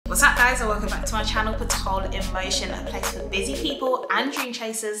What's up guys, and welcome back to my channel, Pitol in Motion, a place for busy people and dream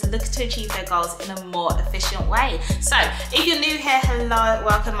chasers looking to achieve their goals in a more efficient way. So if you're new here, hello,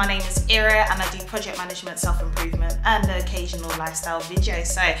 welcome. My name is Ira and I do project management, self-improvement and the occasional lifestyle videos.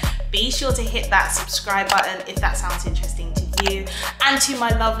 So be sure to hit that subscribe button if that sounds interesting to you. And to my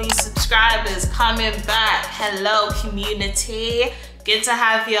lovely subscribers coming back, hello community. Good to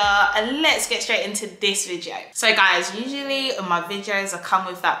have you, and let's get straight into this video. So guys, usually in my videos I come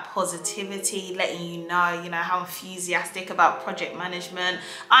with that positivity, letting you know how enthusiastic about project management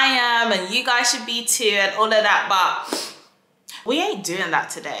I am, and you guys should be too, and all of that, but we ain't doing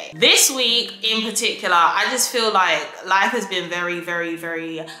that today. This week in particular, I just feel like life has been very, very,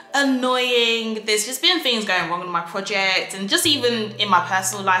 very annoying. There's just been things going wrong in my project and just even in my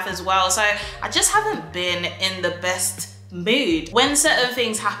personal life as well. So I just haven't been in the best mood when certain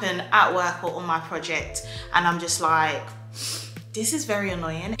things happen at work or on my project, and I'm just like, this is very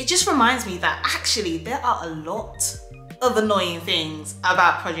annoying. It just reminds me that actually there are a lot of annoying things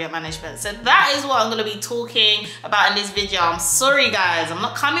about project management. So that is what I'm going to be talking about in this video. I'm sorry guys, I'm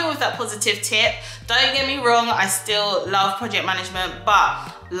not coming with that positive tip. Don't get me wrong, I still love project management,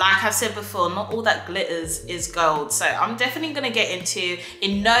 but like I've said before, not all that glitters is gold. So I'm definitely going to get into,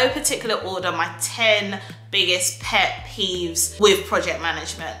 in no particular order, my 10 biggest pet peeves with project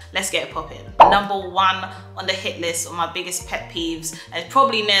management. Let's get it popping. Number one on the hit list of my biggest pet peeves, and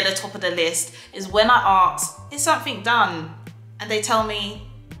probably near the top of the list, is when I ask, is something done? And they tell me,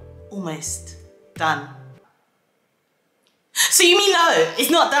 almost done. So you mean no,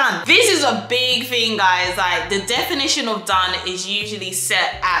 it's not done? This is a big thing guys. Like, the definition of done is usually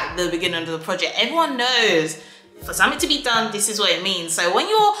set at the beginning of the project. Everyone knows for something to be done, this is what it means. So when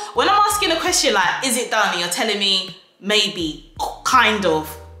I'm asking a question like, is it done? And you're telling me maybe, kind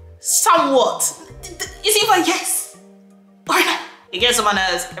of, somewhat. It's either yes or no. It gets on my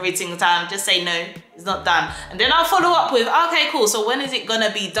nerves every single time. Just say no, it's not done. And then I'll follow up with, okay, cool. So when is it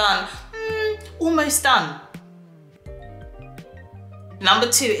gonna be done? Almost done. Number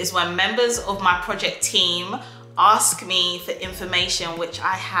two is when members of my project team ask me for information which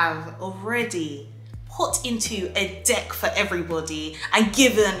I have already put into a deck for everybody and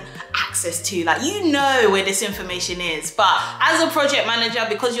given access to. Like, you know where this information is, but as a project manager,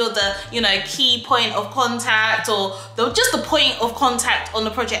 because you're the key point of contact, or just the point of contact on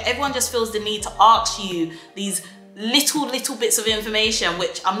the project, everyone just feels the need to ask you these little bits of information,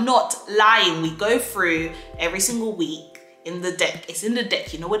 which I'm not lying, we go through every single week in the deck. It's in the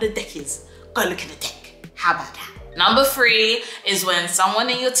deck, you know where the deck is, go look in the deck. How about that? Number three is when someone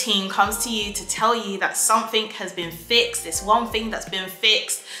in your team comes to you to tell you that something has been fixed, this one thing that's been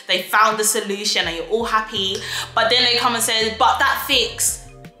fixed, they found the solution and you're all happy, but then they come and say, but that fix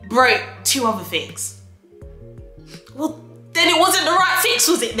broke 2 other things. Well, then it wasn't the right fix,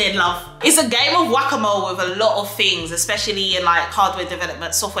 was it then, love? It's a game of whack-a-mole with a lot of things, especially in like hardware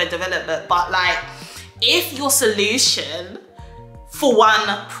development, software development, but like, if your solution for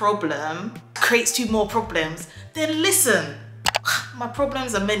one problem creates 2 more problems, then listen, my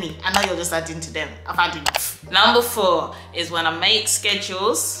problems are many. I know you're just adding to them. I've had enough. Number 4 is when I make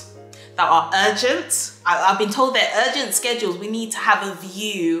schedules that are urgent. I've been told they're urgent schedules. We need to have a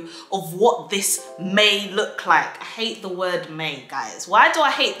view of what this may look like. I hate the word may, guys. Why do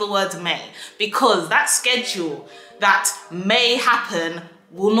I hate the word may? Because that schedule that may happen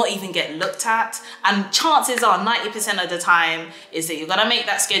will not even get looked at, and chances are 90% of the time is that you're gonna make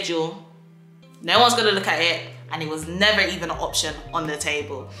that schedule, no one's gonna look at it, and it was never even an option on the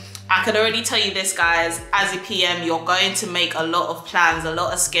table. I can already tell you this guys, as a PM, you're going to make a lot of plans, a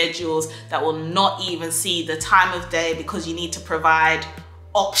lot of schedules that will not even see the time of day because you need to provide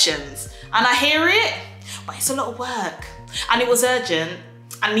options. And I hear it, but it's a lot of work, and it was urgent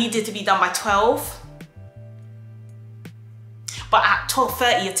and needed to be done by 12. But at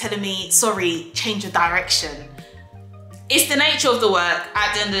 12:30, you're telling me, sorry, change your direction. It's the nature of the work.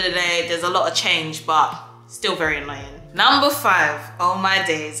 At the end of the day, there's a lot of change, but still very annoying. Number 5, oh my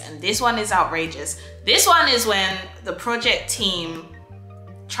days, and this one is outrageous. This one is when the project team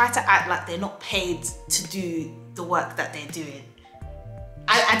try to act like they're not paid to do the work that they're doing.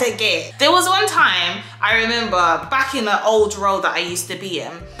 I don't get it. There was one time, I remember back in an old role that I used to be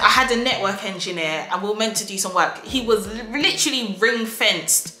in, I had a network engineer and we were meant to do some work. He was literally ring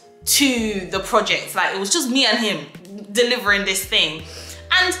fenced to the project. Like, it was just me and him delivering this thing.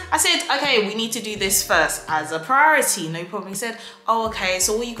 And I said, okay, we need to do this first as a priority, no problem. He said, oh, okay,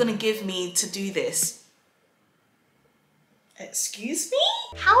 so what are you gonna give me to do this? Excuse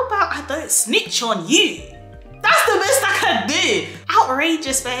me? How about I don't snitch on you? That's the best I can do.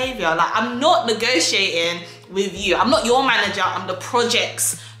 Outrageous behavior. Like, I'm not negotiating with you. I'm not your manager, I'm the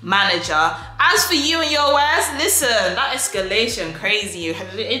project's manager. As for you and your wares, listen, that escalation crazy.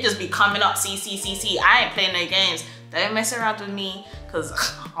 It just be coming up, see. I ain't playing no games. Don't mess around with me, because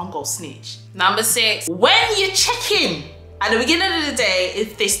I'm gonna snitch. Number 6, when you check in at the beginning of the day,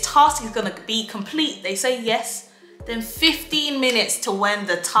 if this task is gonna be complete, they say yes, then 15 minutes to when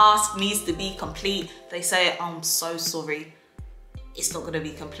the task needs to be complete, they say, I'm so sorry, it's not gonna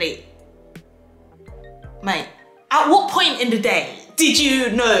be complete. Mate, at what point in the day did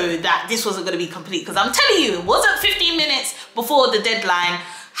you know that this wasn't gonna be complete? Because I'm telling you, it wasn't 15 minutes before the deadline.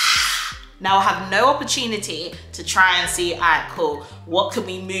 Now I have no opportunity to try and see, all right, cool, what can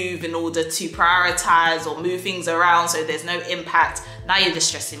we move in order to prioritize or move things around so there's no impact. Now you're just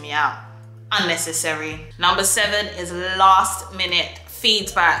stressing me out. Unnecessary. Number 7 is last minute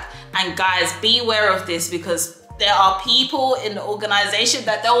feedback. And guys, beware of this, because there are people in the organization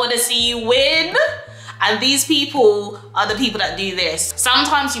that don't want to see you win. And these people are the people that do this.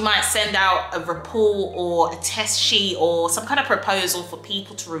 Sometimes you might send out a report or a test sheet or some kind of proposal for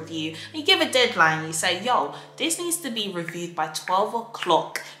people to review. And you give a deadline, you say, yo, this needs to be reviewed by 12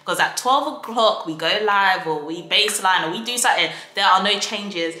 o'clock. Because at 12 o'clock, we go live or we baseline or we do something. There are no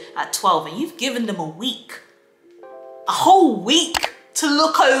changes at 12. And you've given them a week, a whole week, to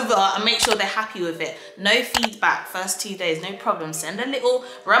look over and make sure they're happy with it. No feedback first 2 days, no problem. Send a little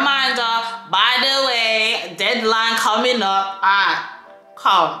reminder, by the way, deadline coming up.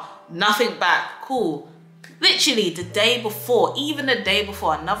 Calm, nothing back, cool. Literally the day before, even the day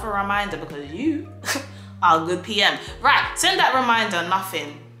before, another reminder, because you are a good PM. Right, send that reminder,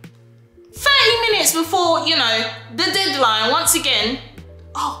 nothing. 30 minutes before, you know, the deadline, once again,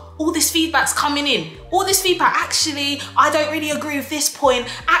 oh, all this feedback's coming in. All this feedback, actually, I don't really agree with this point.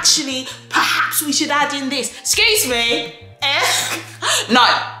 Actually, perhaps we should add in this. Excuse me. No,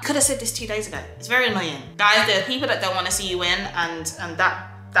 could have said this 2 days ago. It's very annoying. Guys, there are people that don't want to see you win, and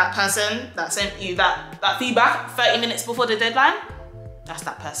that person that sent you that feedback 30 minutes before the deadline, that's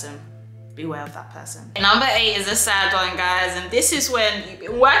that person. Beware of that person. Number 8 is a sad one, guys, and this is when you've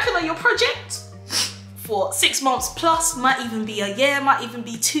been working on your project for 6 months plus, might even be a year, might even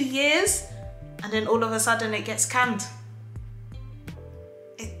be 2 years, and then all of a sudden it gets canned.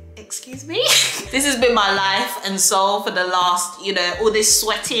 Excuse me? This has been my life and soul for the last, you know, all this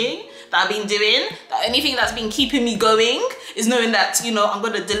sweating that I've been doing. The only thing that's been keeping me going is knowing that, you know, I'm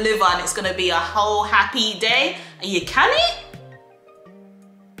gonna deliver and it's gonna be a whole happy day, and you can it?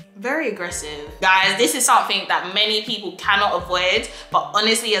 Very aggressive. Guys, this is something that many people cannot avoid, but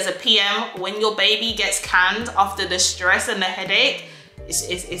honestly, as a PM, when your baby gets canned after the stress and the headache, it's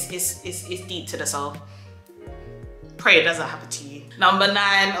deep to the soul. Pray it doesn't happen to you. Number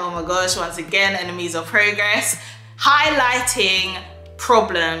 9, oh my gosh, once again, enemies of progress. Highlighting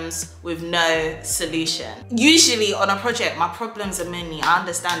problems with no solution. Usually on a project, my problems are many. I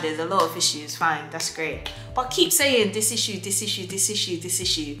understand there's a lot of issues, fine, that's great. But keep saying this issue, this issue, this issue, this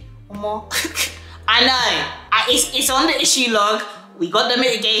issue. One more. I know, it's on the issue log. We got the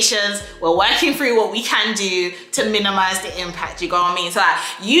mitigations. We're working through what we can do to minimize the impact, you know what I mean? So like,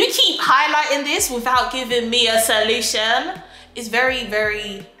 you keep highlighting this without giving me a solution. It's very,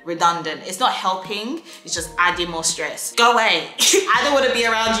 very redundant. It's not helping, it's just adding more stress. Go away. I don't want to be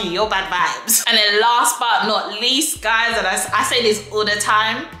around you, you're bad vibes. And then last but not least, guys, and I say this all the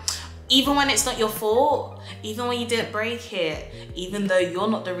time, even when it's not your fault, even when you didn't break it, even though you're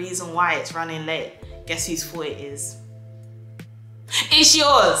not the reason why it's running late, guess whose fault it is? It's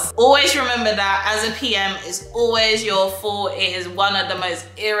yours. Always remember that as a PM, it's always your fault. It is one of the most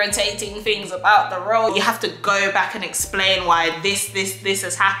irritating things about the role. You have to go back and explain why this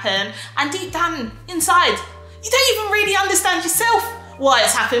has happened. And deep down inside, you don't even really understand yourself why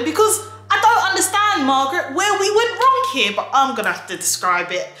it's happened, because I don't understand, Margaret, where we went wrong here, but I'm gonna have to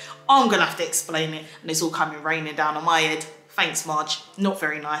describe it. I'm gonna have to explain it, and it's all coming raining down on my head. Thanks, Marge. Not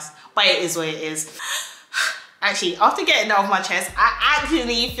very nice, but it is what it is. Actually, after getting that off my chest, I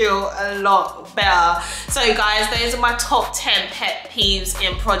actually feel a lot better. So guys, those are my top 10 pet peeves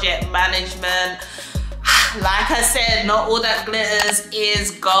in project management. Like I said, not all that glitters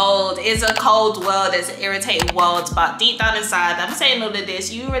is gold. It's a cold world, it's an irritating world, but deep down inside, I'm saying all of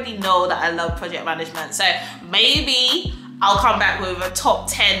this, you already know that I love project management. So maybe I'll come back with a top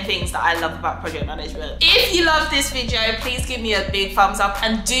 10 things that I love about project management. If you love this video, please give me a big thumbs up,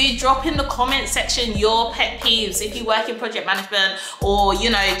 and do drop in the comment section your pet peeves. If you work in project management, or you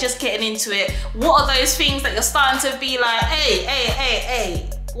know, just getting into it, what are those things that you're starting to be like, hey,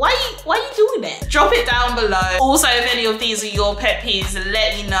 why are you doing that? drop it down below. Also, if any of these are your pet peeves,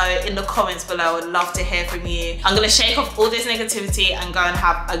 let me know in the comments below. I would love to hear from you. I'm gonna shake off all this negativity and go and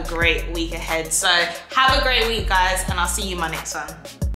have a great week ahead. So have a great week, guys, and I'll see you in my next one.